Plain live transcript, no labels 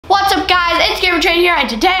Trinity here, and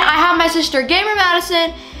today I have my sister Gamer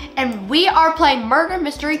Madison, and we are playing Murder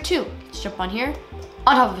Mystery 2. Let's jump on here,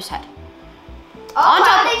 on top of his head. Oh,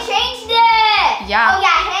 wow, they changed it! Yeah. Oh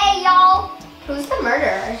yeah, hey y'all. Who's the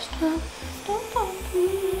murderer?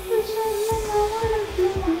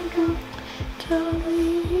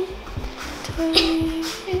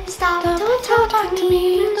 Stop, don't talk to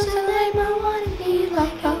me.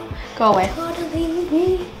 Go away.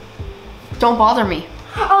 Don't bother me.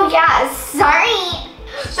 Oh yeah, sorry.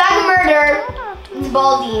 Second murder. It's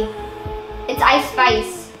Baldy. It's Ice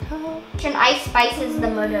Spice. Ice Spice is the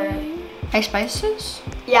murderer. Ice Spices?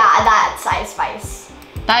 Yeah, that's Ice Spice.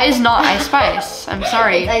 That is not Ice Spice. I'm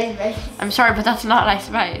sorry. It's Ice Spice. I'm sorry, but that's not Ice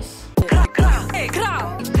Spice.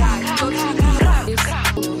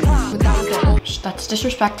 That's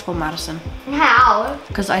disrespectful, Madison. How?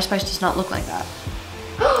 Because Ice Spice does not look like that.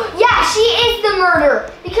 Yeah, she is the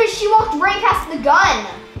murderer because she walked right past the gun.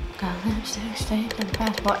 Got lipstick, steak, and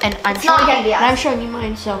passport. And I'm It's not gonna be us. And I'm showing you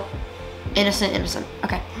mine, so innocent, innocent.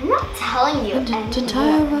 Okay. I'm not telling you anything.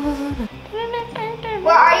 Where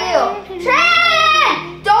Where are you?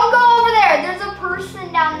 Trin! Don't go over there. There's a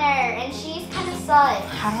person down there, and she's kind of sus.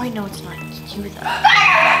 How do I know it's not you though?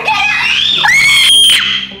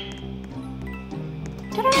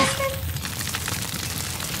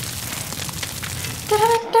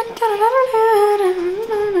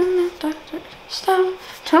 Stop,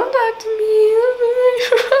 don't talk to me.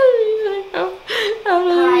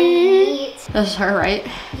 Right. This is her, right?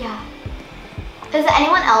 Yeah. Is there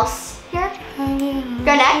anyone else here?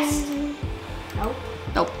 Go next. Nope.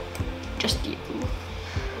 Nope. Just you.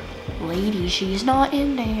 Lady, she's not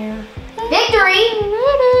in there. Victory!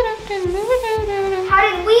 How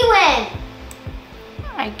did we win?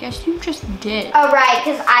 I guess you just did. Oh, right,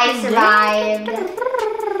 because I survived.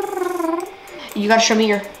 You gotta show me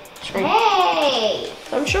your screen. Hey!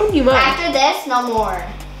 I'm showing you mine. After this, no more.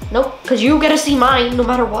 Nope, because you gotta see mine no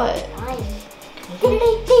matter what. Fine.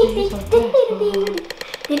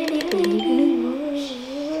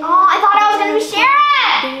 Oh, I thought I was gonna be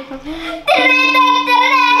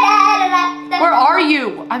Sharon! Where are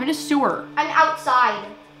you? I'm in a sewer. I'm outside.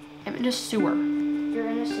 I'm in a sewer. You're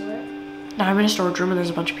in a sewer? No, I'm in a storage room and there's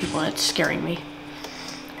a bunch of people and it's scaring me.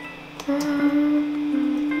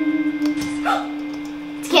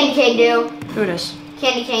 It's Candy Cane Dude. Who it is?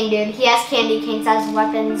 Candy Cane Dude. He has candy canes as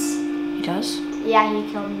weapons. He does? Yeah, he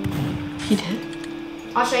killed me. He did?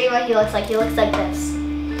 I'll show you what he looks like. He looks like this.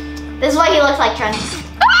 This is what he looks like, Trent.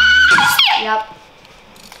 Yep.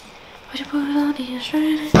 The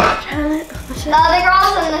other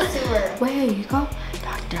girl's in the sewer. Where you go?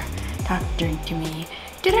 Doctor, talk to me.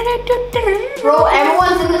 Bro,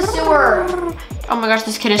 everyone's in the sewer. Oh my gosh,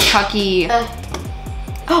 this kid is Chucky. Oh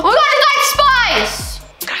my god, it's Ice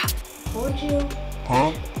Spice! Told you.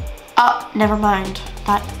 Huh? Never mind.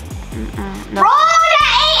 That, no. Bro,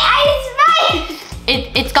 that ain't Ice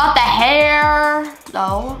Spice! It's got the hair,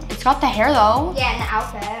 though. It's got the hair, though. Yeah, and the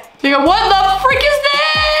outfit. They go, what the frick is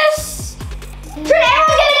this? Trent,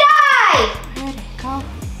 everyone's gonna die! Here they go.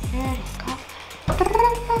 Here they go.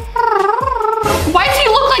 Why does he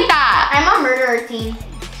look like that? I'm on murderer team.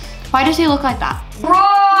 Why does he look like that? Bro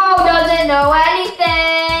doesn't know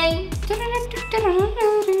anything.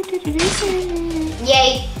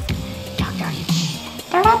 Yay.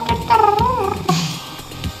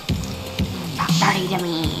 Dirty to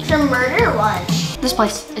me. It's a murder one. This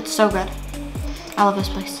place, it's so good. I love this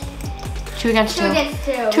place. 2 against 2. 2 against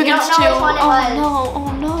 2. 2 against 2. Which one it was. No,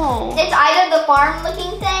 oh no. It's either the farm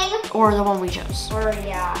looking thing Or the one we chose. or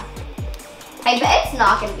yeah. I bet it's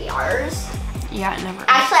not gonna be ours. Yeah, it never is.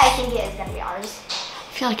 Actually, I think it is gonna be ours.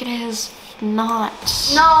 I feel like it is not.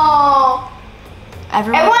 No.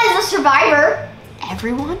 Everyone is a survivor.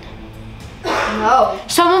 Everyone? No.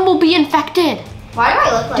 Someone will be infected. Why do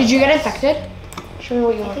I look like Did you this? get infected? Show me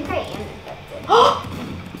what you I want. think I am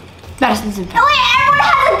infected. Madison's infected. Oh wait, everyone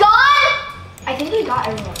has a gun? I think we got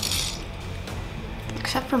everyone.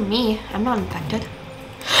 Except for me. I'm not infected.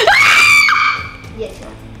 Yes,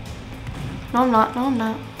 sir. No, I'm not. No, I'm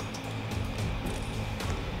not.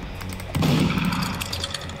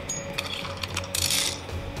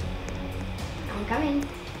 I'm coming.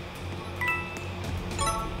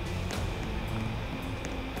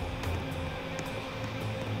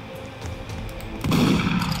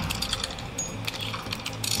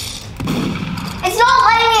 It's not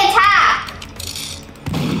letting me attack.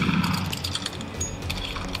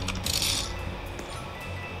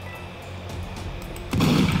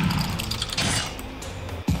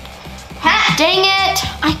 Dang it!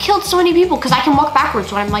 I killed so many people because I can walk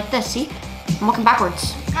backwards when I'm like this. See? I'm walking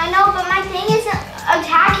backwards. I know, but my thing isn't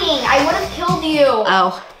attacking. I would have killed you.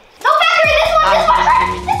 Oh. No, Factory, this one's this one,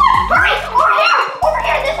 this one, hurry, over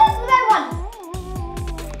here, this one's the better one.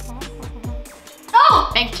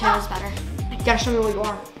 Oh! Bank 2 is better. You gotta show me where you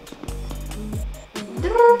are.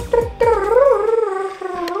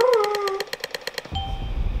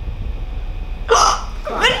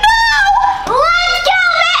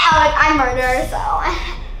 I'm murderer, so.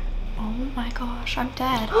 Oh my gosh, I'm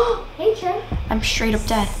dead. Hey, Trin. I'm straight up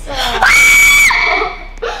dead. So.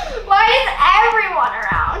 Why is everyone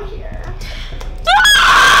around here?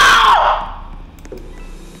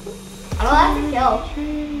 I don't have to kill.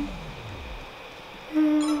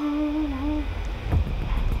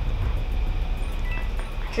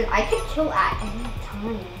 Trin, I could kill at any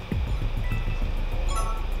time.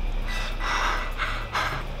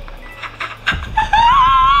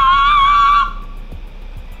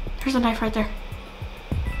 There's a knife right there.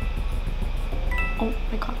 Oh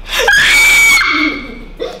my god.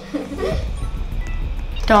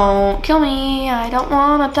 Don't kill me. I don't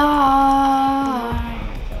wanna die.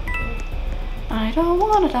 I don't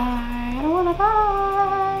wanna die. I don't wanna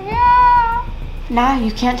die. Yeah. Now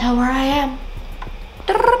you can't tell where I am.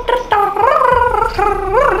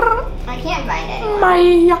 I can't find it.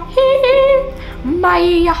 Maya hee,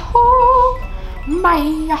 Maya ho,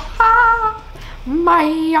 Maya ha.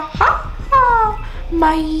 Maya ha ha,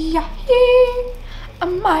 Maya he,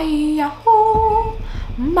 Maya ho,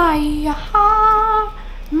 Maya ha,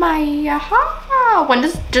 Maya ha. When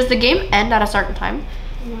does the game end at a certain time?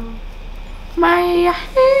 No. Maya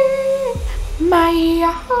he,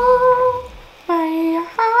 Maya ho, Maya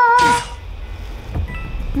ha,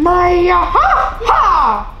 Maya ha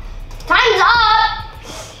ha. Time's up.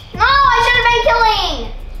 No, I should have been killing.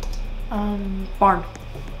 Barn.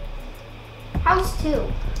 House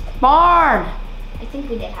 2. Barn. I think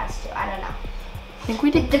we did house 2. I don't know. I think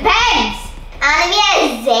we did. Depends. I'm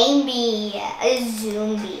gonna be a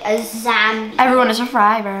zombie, a zombie. Everyone is a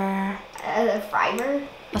survivor. A fiber.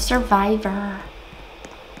 A survivor.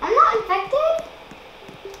 I'm not infected.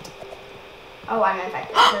 Oh, I'm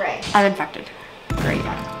infected. You're right. I'm infected. Great.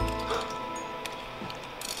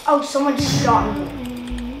 Oh, someone just shot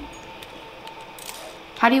me.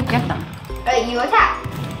 How do you get them? You attack.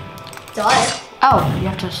 Duh. Oh, you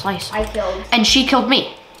have to slice. I killed. And she killed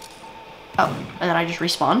me. Oh, and then I just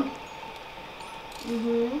respawn?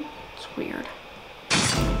 Mhm. It's weird.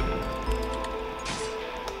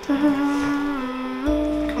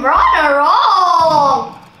 We're on a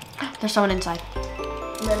roll. There's someone inside.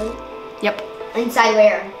 Really? Yep. Inside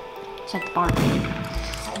where? Inside the barn.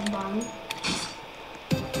 Inside the barn.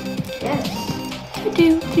 Yes.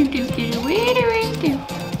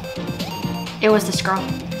 It was this girl. No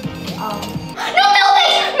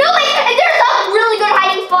building! Building! And there's a really good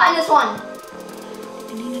hiding spot in this one.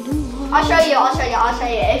 I'll show you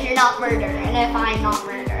if you're not murderer and if I'm not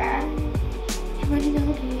murderer.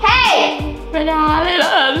 Hey! But I don't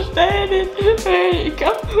understand it. Where you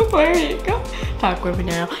go? Where you go? Talk with me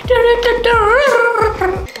now.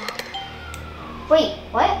 Wait,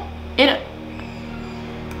 what?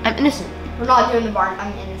 I'm innocent. We're not doing the barn.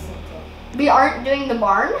 I'm innocent too. We aren't doing the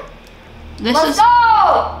barn? Let's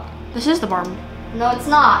go! This is the barn. No, it's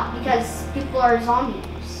not, because people are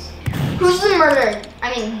zombies. Who's the murderer?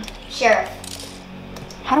 I mean, sheriff.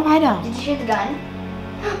 How do I know? Did you shoot the gun?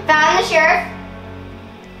 Found the sheriff.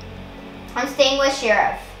 I'm staying with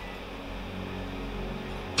sheriff.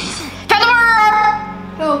 Found the murderer!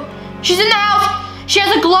 Who? She's in the house. She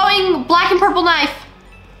has a glowing black and purple knife.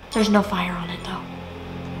 There's no fire on it though.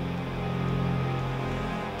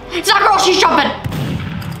 It's that girl, she's jumping.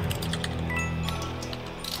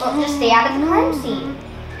 Well, just stay out of the crime scene.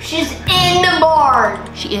 She's in the barn.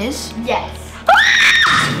 She is? Yes.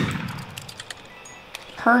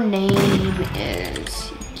 Her name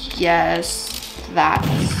is, yes,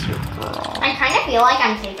 that's your girl. I kind of feel like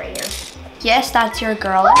I'm safe right here. Yes, that's your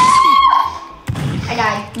girl. I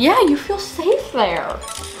died. Yeah, you feel safe there.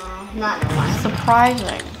 Not no one.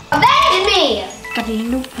 Surprising. Avenge me!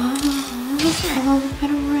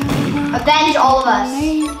 Avenge all of us.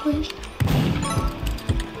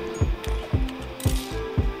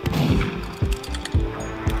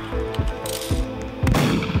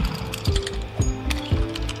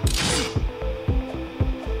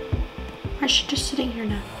 Why is she just sitting here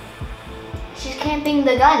now? She's camping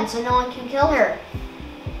the gun so no one can kill her.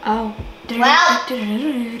 Oh. Well,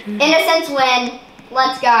 innocence win.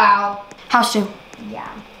 Let's go. House 2. Yeah.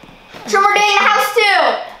 So we're doing the house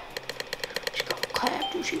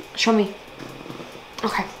 2. Show me.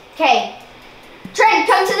 Okay. Okay. Trin,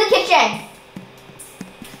 come to the kitchen.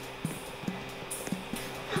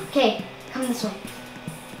 Okay, come this way.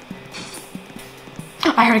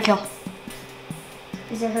 I heard a kill.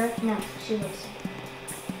 Is it her? No, she was.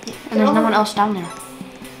 And there's no one else down there.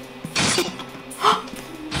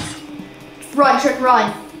 Run,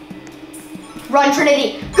 run. Run,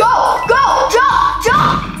 Trinity. Go, go, jump,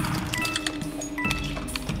 jump.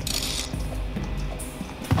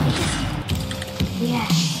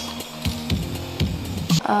 Yes.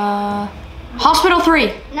 Hospital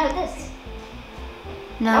 3. No, this.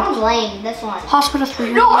 No. That one's lame. This one. Hospital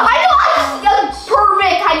 3. No, I know a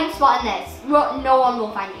perfect hiding spot in this. No one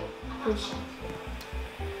will find you. Pretty sure.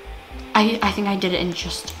 I think I did it in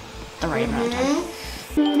just the right amount of time.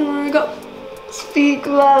 Here we go. Speak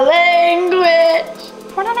my language.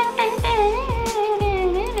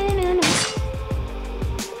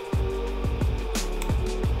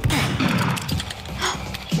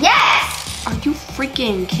 Yes! Are you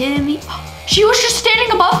freaking kidding me? She was just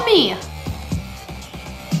standing above me.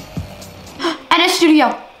 And a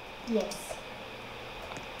studio. Yes.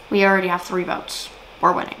 We already have 3 votes.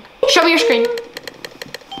 We're winning. Show me your screen.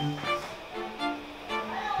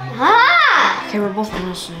 Ah! Okay, we're both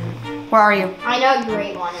innocent. Where are you? I know a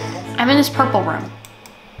great one in this. I'm in this purple room.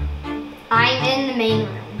 I'm in the main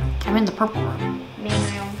room. I'm in the purple room. Main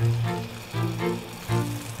room.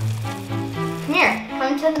 Come here.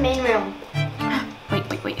 Come to the main room.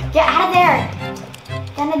 Wait. Get out of there.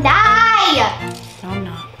 You're gonna die. No, I'm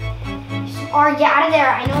not. Or get out of there.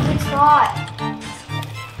 I know a good spot.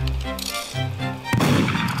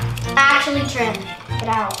 Actually, Trin. Get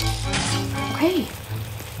out. Okay.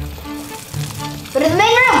 Go to the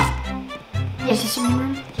main room. Is this the main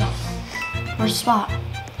room? Yes. Where's the spot?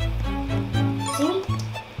 See me?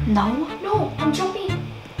 No. No, I'm jumping.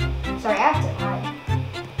 Sorry, I have to hide.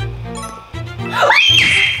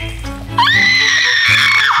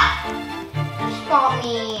 She got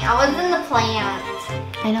me. I was in the plant.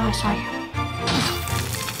 I know, I saw you.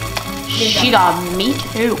 She got me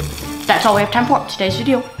too. That's all we have time for today's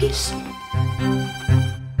video. Peace.